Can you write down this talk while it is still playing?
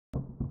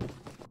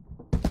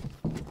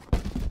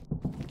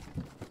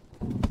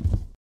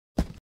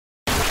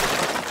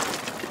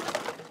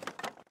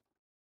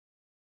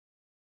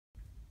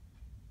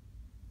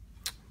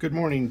Good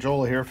morning,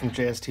 Joel here from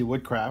JST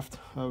Woodcraft.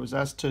 I was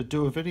asked to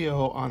do a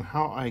video on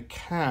how I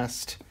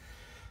cast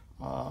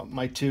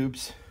my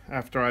tubes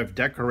after I've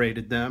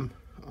decorated them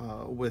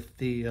with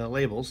the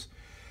labels.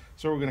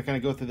 So we're going to kind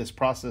of go through this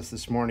process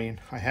this morning.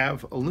 I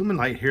have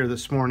Alumilite here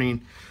this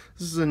morning.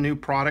 This is a new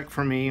product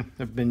for me.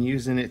 I've been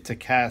using it to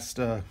cast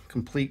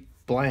complete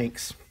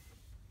blanks.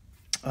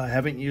 I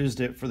haven't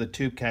used it for the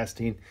tube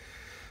casting.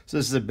 So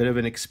this is a bit of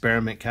an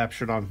experiment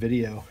captured on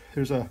video.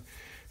 There's a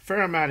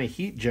fair amount of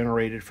heat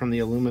generated from the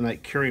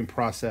Alumilite curing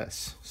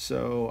process,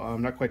 so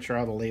I'm not quite sure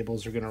how the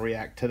labels are going to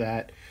react to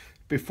that.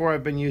 Before,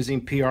 I've been using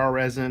PR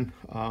resin,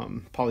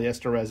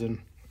 polyester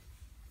resin.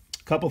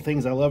 A couple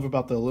things I love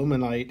about the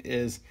Alumilite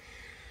is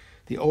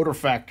the odor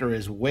factor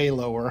is way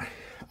lower.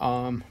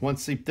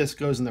 Once this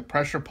goes in the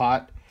pressure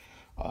pot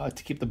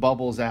to keep the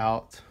bubbles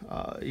out,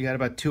 you got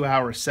about 2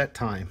 hours set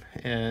time,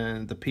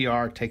 and the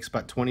PR takes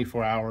about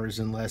 24 hours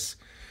unless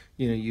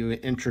you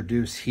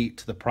introduce heat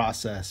to the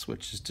process,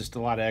 which is just a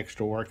lot of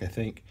extra work, I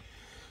think.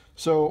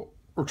 So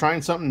we're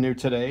trying something new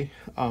today.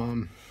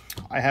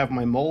 I have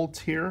my molds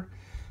here.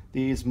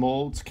 These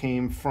molds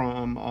came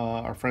from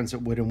our friends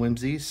at Wood and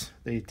Whimsies.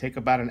 They take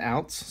about an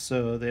ounce,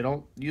 so they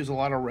don't use a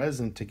lot of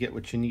resin to get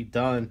what you need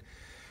done.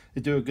 They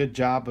do a good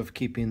job of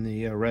keeping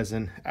the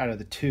resin out of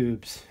the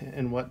tubes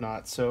and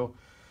whatnot. So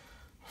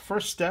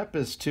first step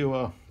is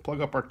to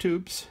plug up our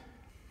tubes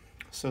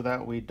so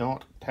that we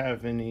don't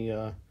have any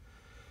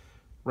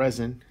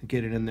resin,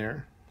 get it in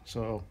there.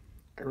 So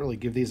I really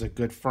give these a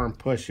good firm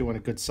push. You want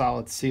a good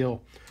solid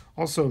seal.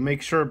 Also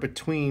make sure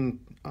between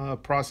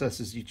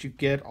processes that you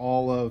get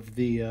all of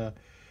the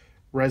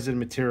resin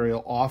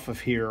material off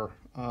of here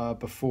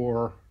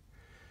before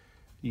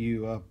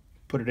you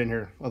put it in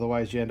here.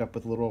 Otherwise you end up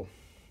with little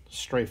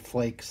stray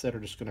flakes that are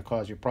just going to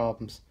cause you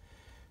problems.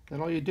 Then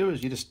all you do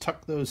is you just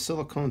tuck those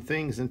silicone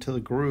things into the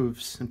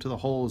grooves, into the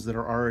holes that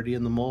are already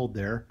in the mold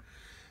there,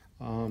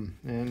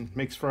 and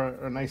makes for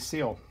a nice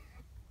seal.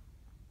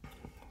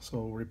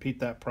 So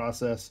repeat that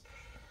process.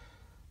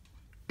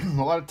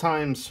 A lot of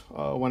times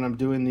when I'm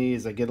doing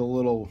these, I get a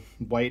little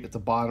white at the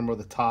bottom or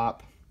the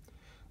top.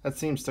 That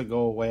seems to go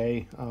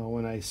away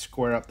when I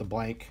square up the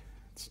blank.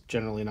 It's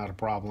generally not a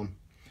problem.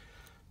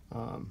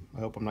 I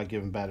hope I'm not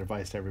giving bad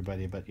advice to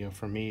everybody, but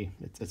for me,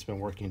 it's been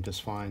working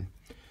just fine.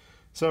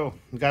 So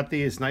I've got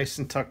these nice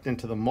and tucked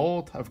into the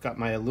mold. I've got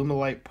my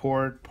Alumilite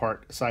poured,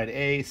 part side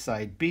A,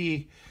 side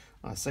B.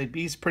 Side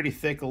B is pretty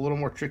thick, a little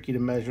more tricky to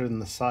measure than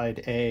the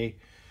side A.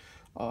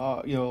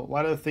 A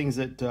lot of the things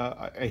that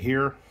I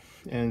hear,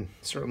 and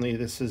certainly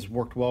this has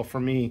worked well for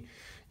me,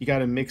 you got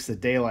to mix the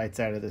daylights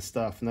out of this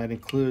stuff, and that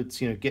includes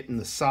getting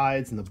the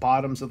sides and the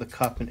bottoms of the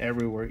cup and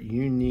everywhere.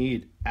 You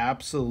need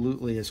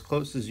absolutely as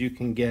close as you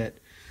can get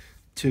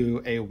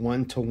to a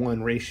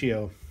 1-to-1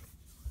 ratio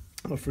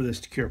for this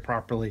to cure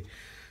properly.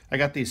 I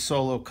got these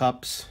solo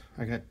cups.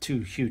 I got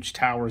 2 huge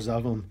towers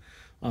of them,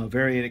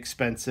 very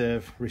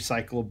inexpensive,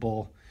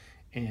 recyclable.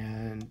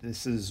 And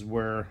this is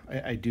where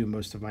I do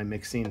most of my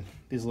mixing.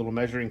 These little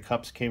measuring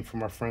cups came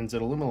from our friends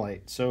at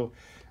Alumilite. So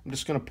I'm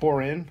just going to pour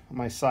in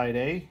my side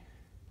A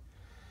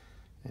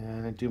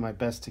and do my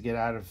best to get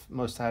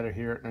most out of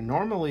here. And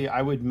normally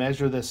I would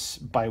measure this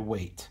by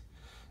weight,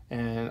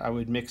 and I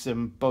would mix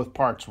them both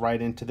parts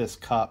right into this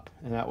cup,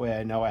 and that way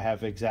I know I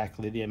have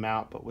exactly the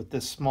amount. But with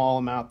this small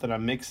amount that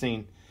I'm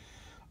mixing,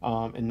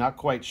 and not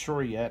quite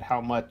sure yet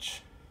how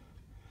much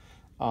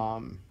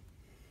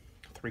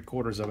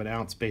 3/4 of an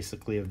ounce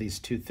basically of these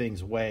 2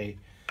 things weigh.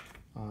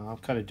 I'm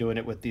kind of doing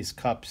it with these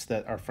cups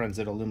that our friends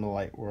at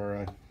Alumilite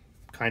were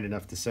kind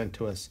enough to send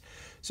to us.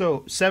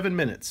 So 7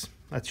 minutes,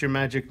 that's your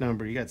magic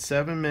number. You got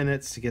 7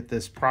 minutes to get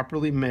this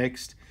properly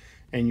mixed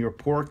and your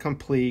pour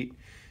complete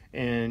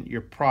and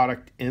your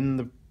product in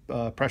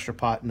the pressure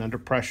pot and under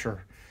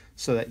pressure,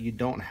 so that you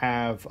don't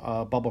have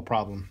a bubble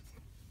problem.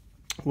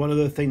 One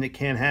other thing that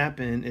can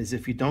happen is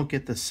if you don't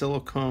get the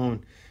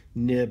silicone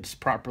nibs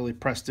properly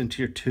pressed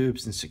into your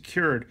tubes and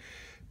secured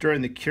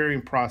during the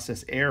curing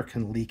process, air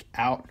can leak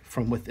out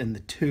from within the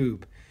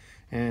tube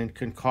and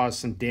can cause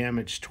some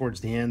damage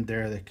towards the end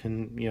there that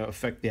can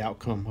affect the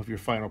outcome of your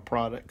final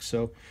product.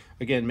 So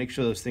again, make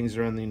sure those things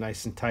are in there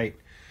nice and tight.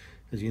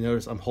 As you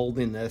notice, I'm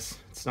holding this.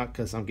 It's not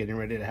because I'm getting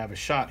ready to have a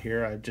shot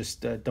here. I just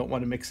don't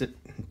want to mix it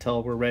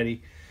until we're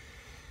ready.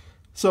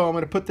 So I'm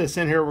going to put this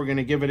in here. We're going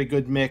to give it a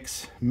good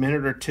mix,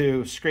 minute or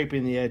 2,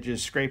 scraping the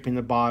edges, scraping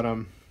the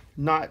bottom,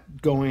 not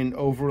going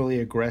overly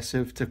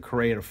aggressive to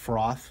create a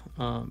froth.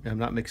 I'm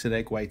not mixing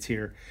egg whites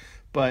here,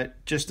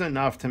 but just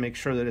enough to make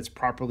sure that it's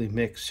properly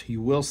mixed.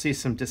 You will see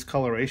some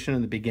discoloration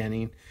in the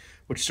beginning,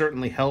 which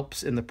certainly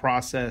helps in the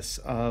process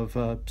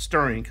of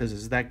stirring, because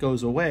as that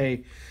goes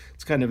away,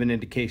 it's kind of an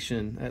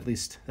indication, at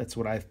least that's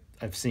what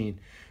I've seen,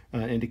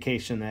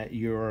 indication that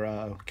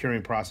your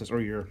curing process or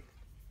your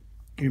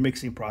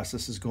mixing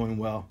process is going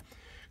well.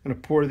 I'm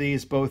going to pour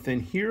these both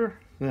in here,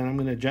 then I'm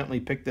going to gently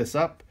pick this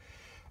up.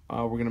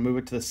 We're going to move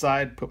it to the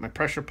side, put my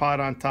pressure pot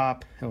on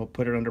top, and we'll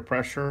put it under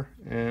pressure,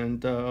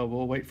 and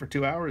we'll wait for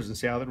 2 hours and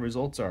see how the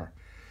results are.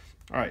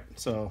 All right,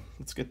 so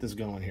let's get this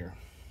going here.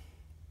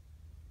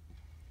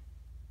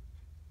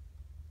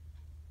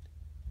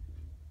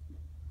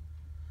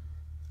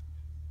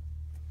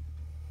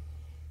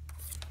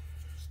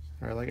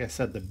 Or like I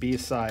said, the B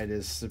side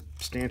is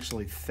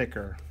substantially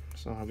thicker,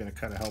 so I'm going to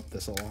kind of help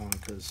this along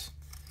because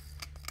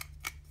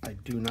I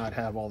do not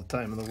have all the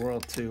time in the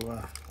world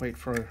to wait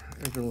for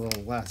every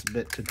little last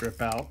bit to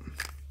drip out.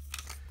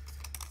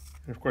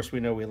 And of course we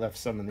know we left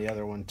some in the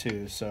other one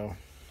too, so.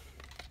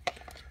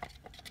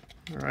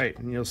 All right,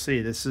 and you'll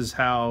see this is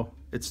how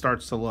it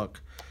starts to look.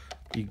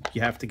 You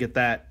have to get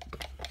that,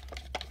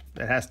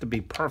 it has to be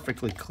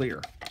perfectly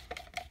clear.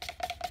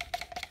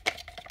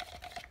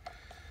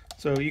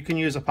 So you can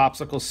use a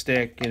popsicle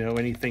stick, you know,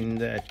 anything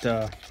that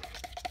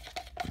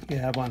you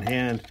have on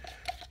hand.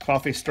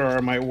 Coffee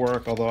stirrer might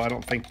work, although I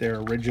don't think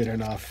they're rigid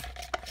enough.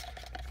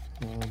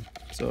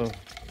 So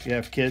if you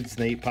have kids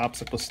and they eat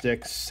popsicle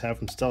sticks,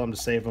 tell them to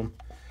save them.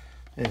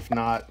 If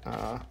not,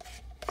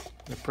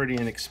 they're pretty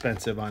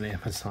inexpensive on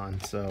Amazon,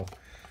 so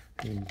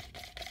you can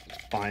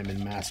buy them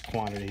in mass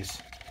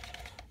quantities.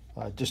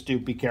 Just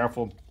be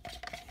careful.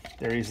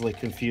 They're easily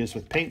confused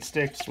with paint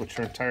sticks, which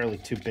are entirely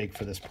too big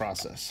for this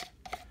process.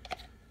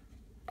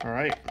 All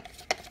right,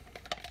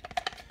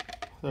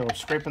 so we're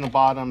scraping the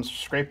bottoms,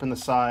 scraping the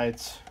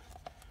sides,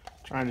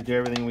 trying to do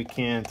everything we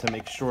can to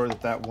make sure that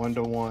that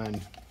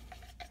 1-to-1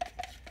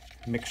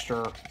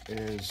 mixture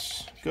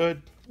is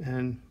good.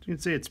 And you can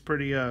see it's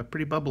pretty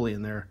bubbly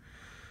in there.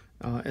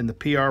 In the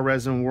PR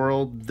resin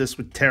world, this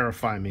would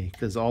terrify me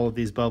because all of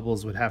these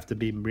bubbles would have to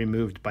be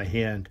removed by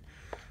hand.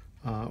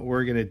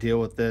 We're going to deal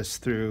with this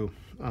through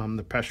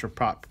the pressure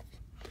pot.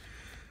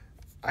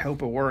 I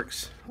hope it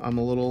works. I'm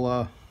a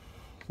little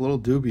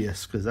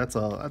dubious because that's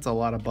a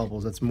lot of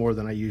bubbles. That's more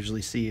than I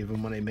usually see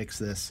even when I mix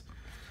this,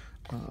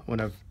 when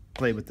I've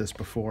played with this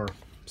before.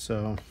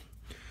 So,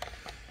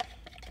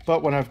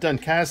 but when I've done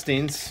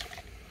castings,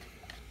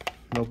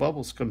 no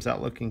bubbles, comes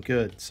out looking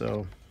good.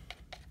 So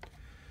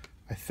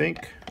I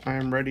think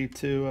I'm ready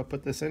to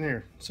put this in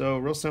here. So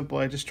real simple,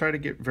 I just try to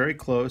get very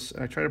close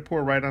and I try to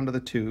pour right onto the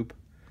tube.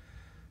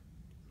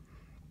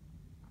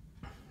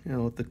 You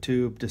know, let the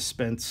tube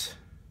dispense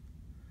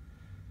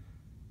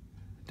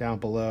down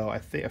below. I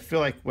feel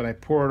like when I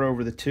pour it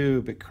over the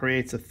tube, it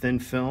creates a thin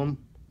film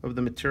of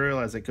the material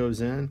as it goes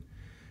in,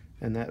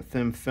 and that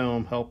thin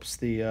film helps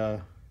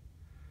the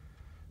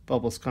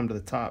bubbles come to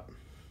the top.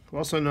 I've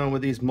also known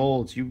with these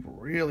molds, you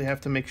really have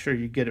to make sure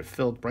you get it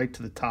filled right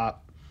to the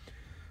top.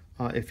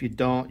 If you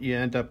don't, you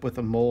end up with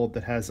a mold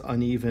that has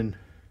uneven,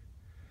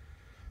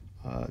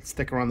 it's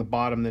thicker on the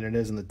bottom than it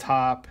is in the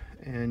top,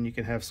 and you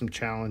can have some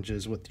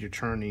challenges with your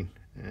churning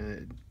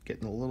and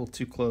getting a little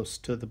too close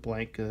to the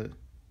blank, to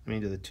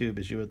the tube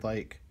as you would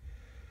like.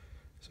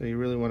 So you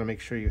really want to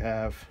make sure you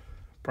have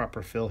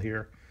proper fill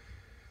here.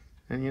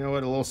 And you know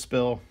what, a little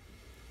spill,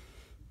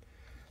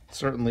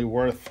 certainly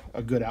worth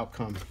a good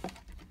outcome.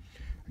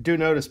 I do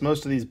notice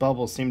most of these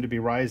bubbles seem to be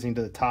rising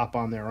to the top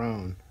on their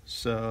own,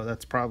 so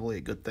that's probably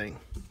a good thing.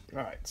 All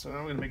right, so now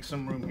I'm going to make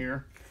some room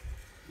here.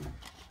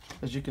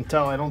 As you can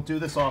tell, I don't do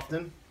this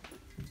often,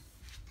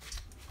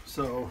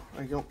 so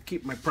I don't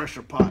keep my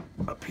pressure pot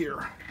up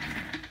here.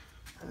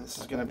 And this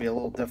is going to be a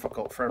little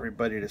difficult for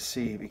everybody to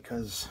see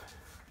because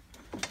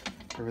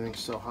everything's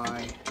so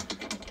high.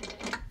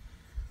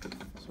 So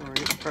we're going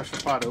to get the pressure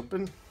pot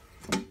open.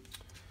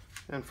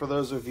 And for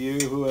those of you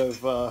who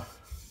have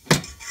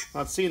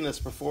not seen this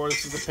before,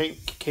 this is the paint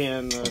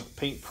can,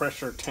 paint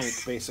pressure tank,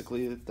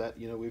 basically, that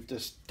we've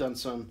just done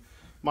some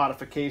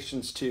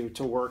modifications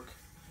to work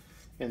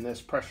in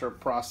this pressure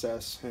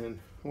process. And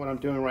what I'm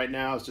doing right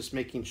now is just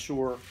making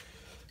sure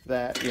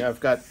that I've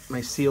got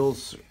my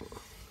seals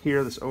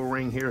here. This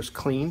O-ring here is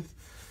clean,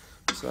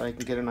 so I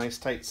can get a nice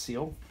tight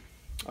seal.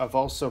 I've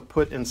also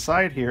put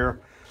inside here,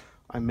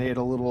 I made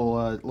a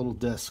little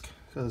disc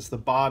because the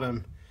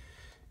bottom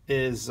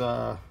is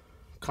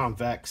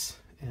convex,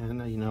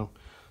 and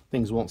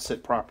things won't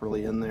sit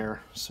properly in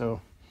there. So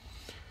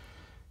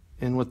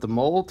in with the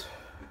mold,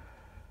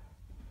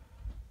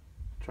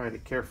 try to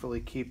carefully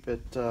keep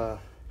it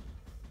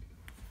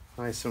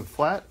nice and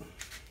flat.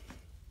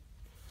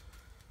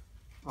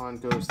 On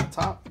goes the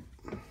top.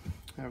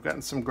 I've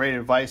gotten some great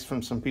advice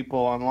from some people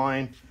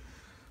online.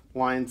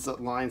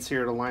 Lines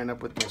here to line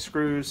up with my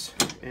screws,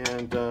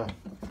 and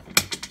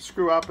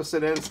screw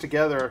opposite ends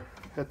together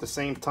at the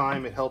same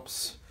time. It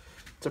helps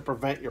to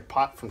prevent your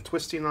pot from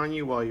twisting on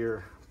you while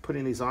you're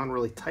putting these on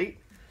really tight.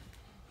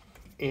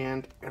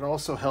 And it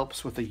also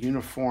helps with a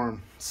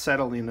uniform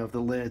settling of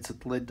the lid, so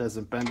the lid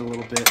doesn't bend a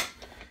little bit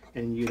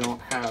and you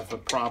don't have a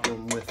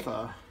problem with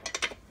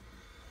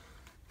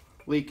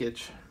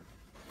leakage.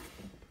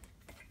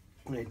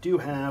 And I do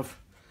have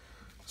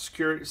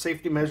security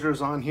safety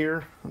measures on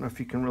here. I don't know if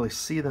you can really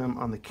see them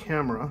on the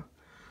camera,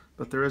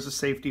 but there is a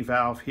safety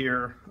valve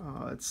here.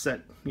 It's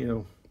set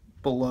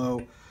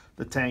below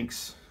the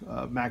tank's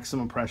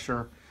maximum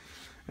pressure.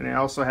 And I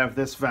also have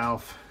this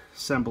valve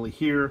assembly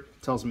here,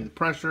 tells me the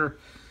pressure,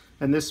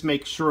 and this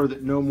makes sure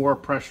that no more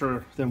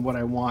pressure than what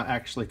I want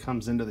actually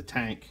comes into the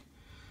tank.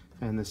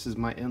 And this is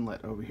my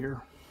inlet over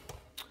here.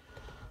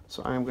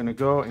 So I'm going to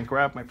go and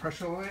grab my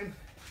pressure line.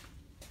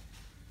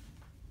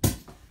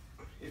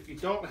 If you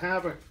don't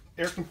have an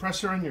air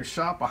compressor in your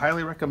shop, I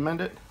highly recommend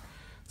it.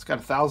 It's got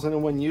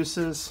 1,001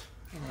 uses.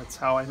 That's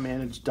how I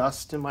manage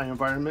dust in my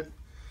environment.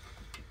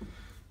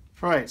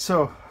 All right,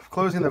 so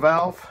closing the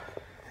valve,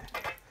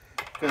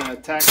 gonna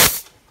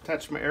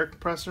attach my air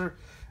compressor,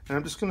 and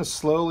I'm just gonna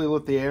slowly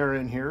let the air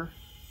in here.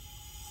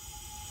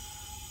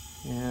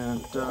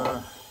 And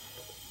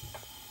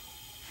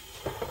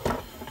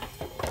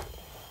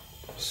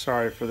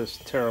sorry for this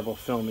terrible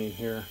filming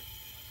here.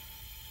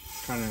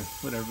 Trying to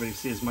let everybody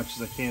see as much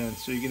as I can.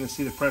 So you're gonna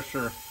see the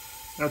pressure.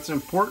 That's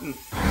important.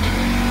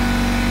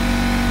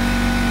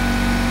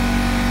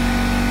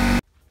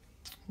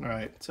 All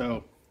right,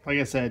 so like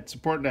I said, it's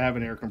important to have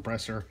an air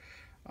compressor.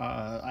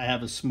 I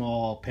have a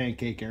small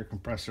pancake air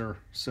compressor,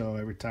 so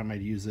every time I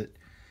use it,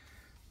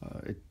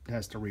 it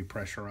has to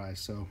repressurize.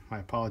 So my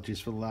apologies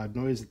for the loud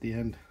noise at the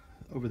end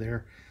over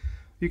there.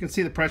 You can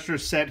see the pressure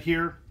is set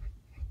here.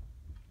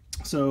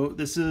 So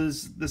this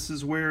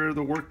is where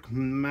the work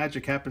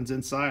magic happens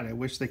inside. I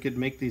wish they could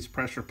make these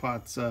pressure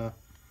pots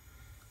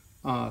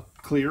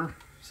clear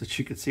so that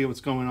you can see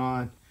what's going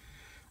on.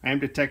 I am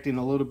detecting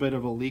a little bit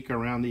of a leak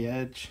around the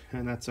edge,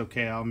 and that's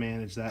okay. I'll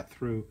manage that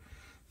through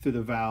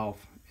the valve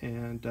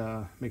and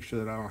make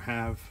sure that I don't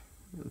have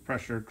the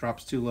pressure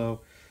drops too low.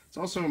 It's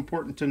also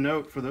important to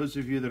note, for those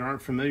of you that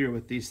aren't familiar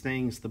with these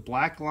things, the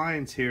black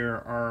lines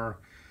here are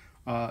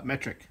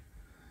metric,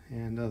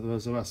 and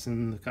those of us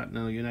in the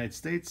continental United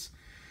States,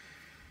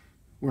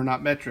 we're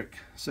not metric,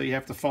 so you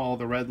have to follow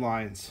the red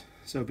lines.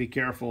 So be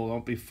careful,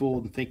 don't be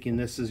fooled in thinking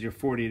this is your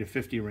 40 to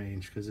 50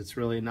 range, because it's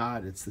really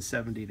not. It's the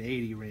 70 to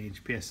 80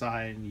 range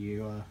PSI, and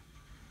you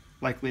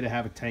likely to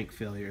have a tank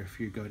failure if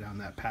you go down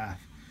that path.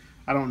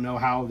 I don't know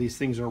how these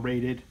things are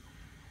rated.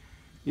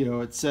 You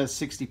know, it says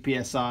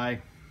 60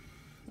 PSI.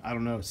 I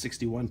don't know,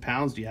 61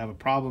 pounds. Do you have a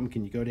problem?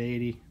 Can you go to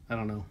 80? I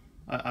don't know.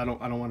 I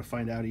don't want to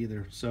find out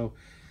either. So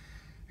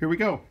here we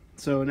go.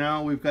 So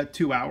now we've got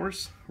 2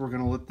 hours. We're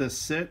going to let this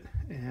sit,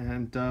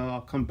 and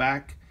I'll come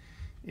back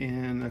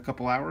in a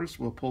couple hours.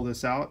 We'll pull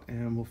this out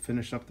and we'll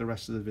finish up the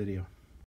rest of the video.